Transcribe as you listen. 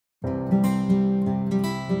Hey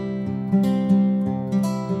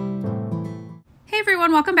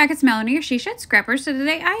everyone, welcome back. It's Melanie, your She Shed Scrapper. So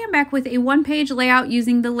today I am back with a one-page layout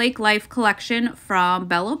using the Lake Life collection from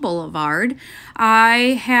Bella Blvd.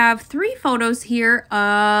 I have 3 photos here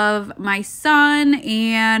of my son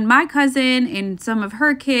and my cousin and some of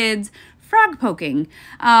her kids frog poking.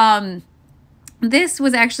 This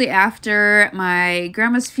was actually after my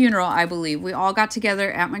grandma's funeral, I believe. We all got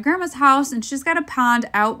together at my grandma's house, and she's got a pond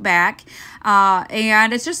out back.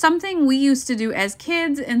 And it's just something we used to do as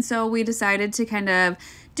kids, and so we decided to kind of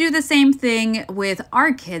do the same thing with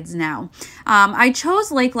our kids now. I chose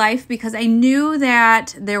Lake Life because I knew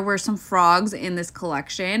that there were some frogs in this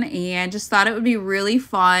collection, and just thought it would be really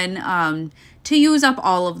fun to use up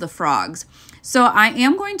all of the frogs. So I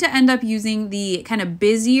am going to end up using the kind of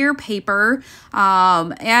busier paper,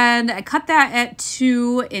 and I cut that at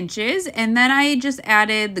 2 inches, and then I just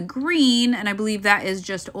added the green, and I believe that is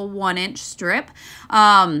just a 1-inch strip.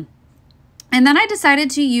 And then I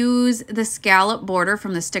decided to use the scallop border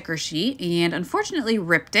from the sticker sheet, and unfortunately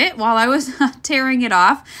ripped it while I was tearing it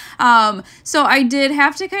off. So I did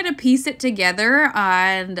have to kind of piece it together,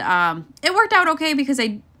 and it worked out okay because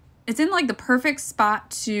it's in like the perfect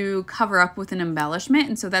spot to cover up with an embellishment,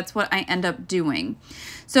 and so that's what I end up doing.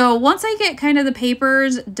 So once I get kind of the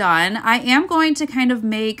papers done, I am going to kind of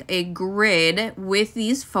make a grid with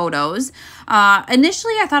these photos.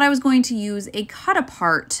 Initially, I thought I was going to use a cut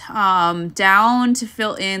apart down to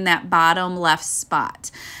fill in that bottom left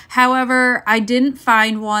spot. However, I didn't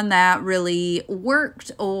find one that really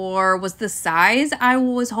worked or was the size I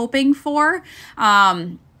was hoping for.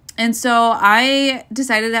 And so I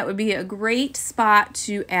decided that would be a great spot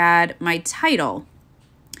to add my title.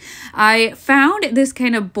 I found this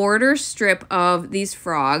kind of border strip of these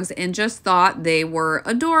frogs and just thought they were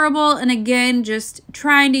adorable. And again, just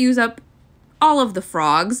trying to use up all of the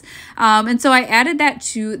frogs. And so I added that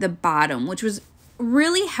to the bottom, which was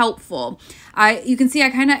really helpful. You can see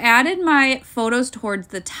I kind of added my photos towards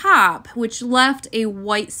the top, which left a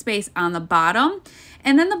white space on the bottom.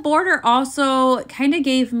 And then the border also kind of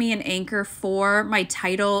gave me an anchor for my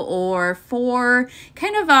title, or for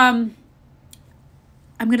kind of, I'm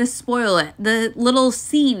going to spoil it, the little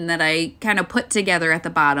scene that I kind of put together at the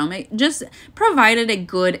bottom. It just provided a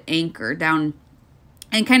good anchor down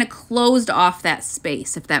and kind of closed off that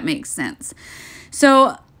space, if that makes sense.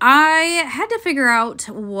 So I had to figure out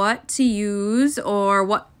what to use, or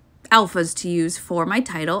what alphas to use for my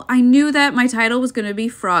title. I knew that my title was going to be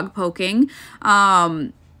frog poking.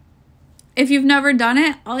 If you've never done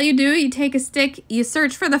it, all you do, you take a stick, you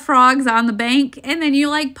search for the frogs on the bank, and then you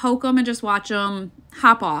like poke them and just watch them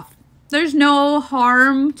hop off. There's no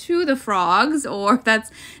harm to the frogs, or that's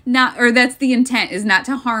the intent, is not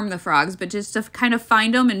to harm the frogs, but just to kind of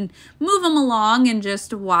find them and move them along and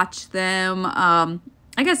just watch them, I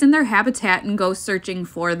guess, in their habitat and go searching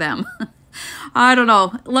for them. I don't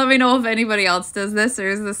know. Let me know if anybody else does this, or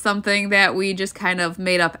is this something that we just kind of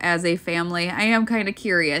made up as a family? I am kind of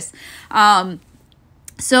curious.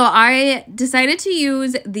 So I decided to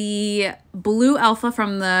use the blue alpha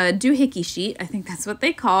from the doohickey sheet, I think that's what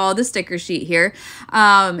they call the sticker sheet here,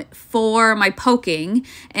 for my poking.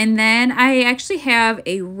 And then I actually have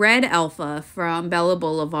a red alpha from Bella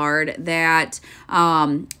Blvd that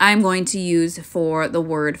I'm going to use for the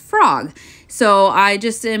word frog. So I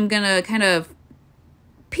just am going to kind of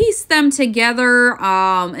piece them together.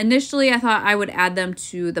 Initially, I thought I would add them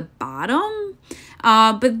to the bottom.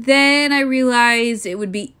 But then I realized it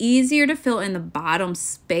would be easier to fill in the bottom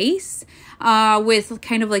space with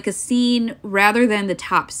kind of like a scene rather than the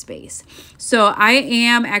top space. So I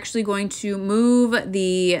am actually going to move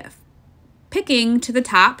the picking to the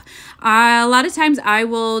top. A lot of times I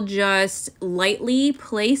will just lightly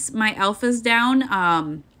place my alphas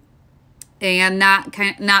down and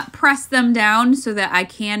not press them down so that I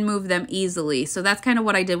can move them easily. So that's kind of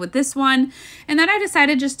what I did with this one. And then I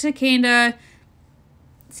decided just to kind of,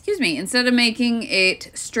 instead of making it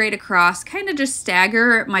straight across, kind of just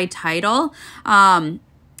stagger my title. And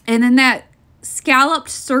then that scalloped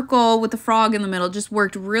circle with the frog in the middle just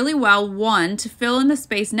worked really well. 1, to fill in the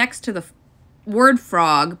space next to the word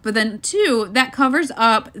frog, but then 2, that covers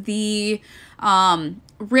up the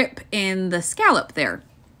rip in the scallop there.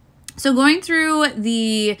 So going through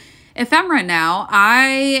the ephemera now,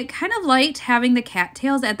 I kind of liked having the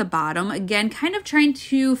cattails at the bottom. Again, kind of trying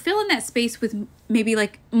to fill in that space with maybe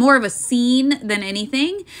like more of a scene than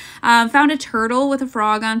anything. Found a turtle with a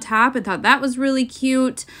frog on top and thought that was really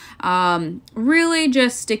cute. Really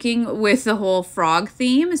just sticking with the whole frog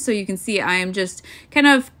theme. So you can see I am just kind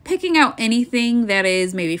of picking out anything that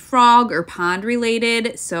is maybe frog or pond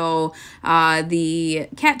related. So the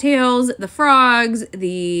cattails, the frogs,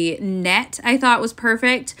 the net I thought was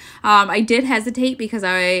perfect. I did hesitate because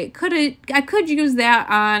I could use that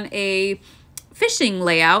on a fishing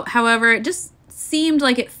layout. However, it just seemed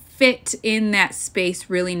like it fit in that space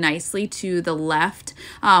really nicely to the left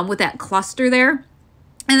with that cluster there.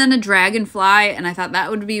 And then a dragonfly, and I thought that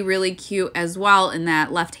would be really cute as well in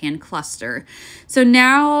that left-hand cluster. So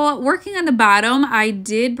now working on the bottom, I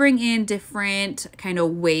did bring in different kind of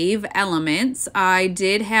wave elements. I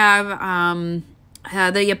did have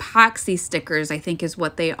the epoxy stickers, I think is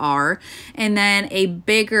what they are. And then a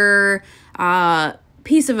bigger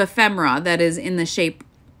piece of ephemera that is in the shape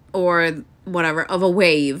or whatever of a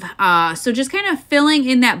wave. So just kind of filling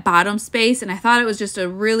in that bottom space, and I thought it was just a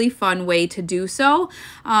really fun way to do so.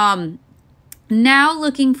 Now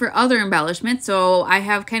looking for other embellishments. So I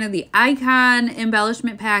have kind of the icon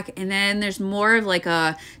embellishment pack, and then there's more of like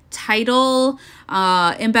a title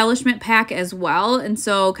embellishment pack as well. And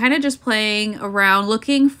so kind of just playing around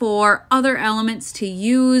looking for other elements to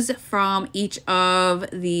use from each of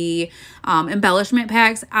the embellishment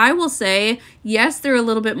packs. I will say, yes, they're a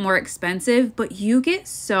little bit more expensive, but you get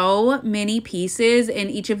so many pieces in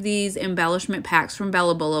each of these embellishment packs from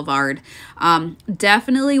Bella Blvd.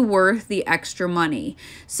 Definitely worth the extra money.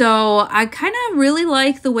 So I kind of really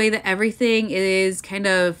like the way that everything is kind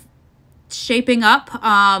of shaping up.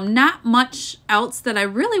 Not much else that I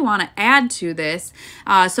really want to add to this.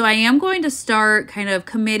 So I am going to start kind of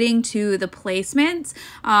committing to the placements,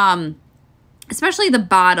 especially the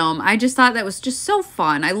bottom. I just thought that was just so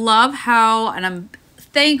fun. I love how, and I'm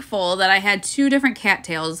thankful that I had 2 different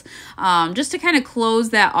cattails just to kind of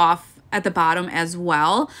close that off at the bottom as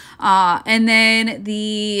well. And then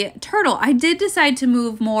the turtle, I did decide to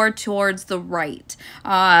move more towards the right.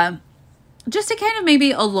 Just to kind of maybe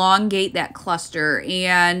elongate that cluster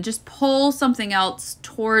and just pull something else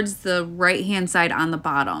towards the right-hand side on the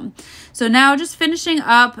bottom. So now just finishing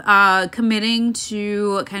up, committing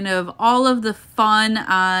to kind of all of the fun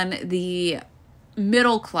on the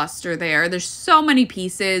middle cluster there. There's so many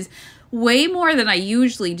pieces, way more than I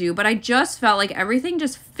usually do, but I just felt like everything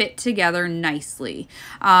just fit together nicely.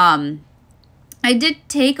 I did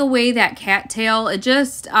take away that cattail. It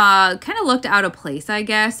just kind of looked out of place, I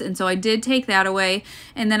guess. And so I did take that away.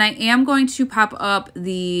 And then I am going to pop up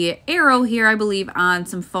the arrow here, I believe, on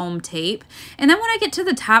some foam tape. And then when I get to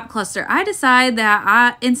the top cluster, I decide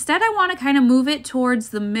that instead I want to kind of move it towards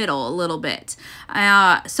the middle a little bit.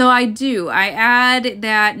 So I do. I add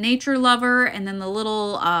that nature lover and then the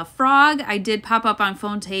little frog. I did pop up on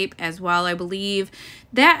foam tape as well, I believe.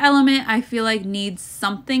 That element I feel like needs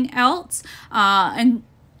something else. And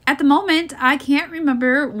at the moment, I can't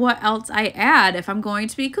remember what else I add. If I'm going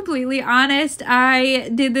to be completely honest, I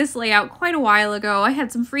did this layout quite a while ago. I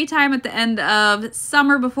had some free time at the end of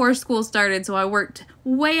summer before school started, so I worked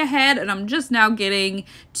way ahead, and I'm just now getting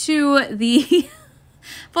to the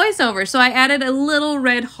voiceover. So I added a little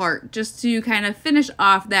red heart just to kind of finish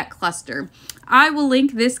off that cluster. I will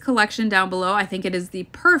link this collection down below. I think it is the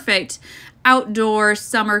perfect outdoor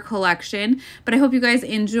summer collection. But I hope you guys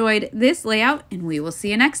enjoyed this layout, and we will see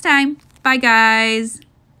you next time. Bye, guys.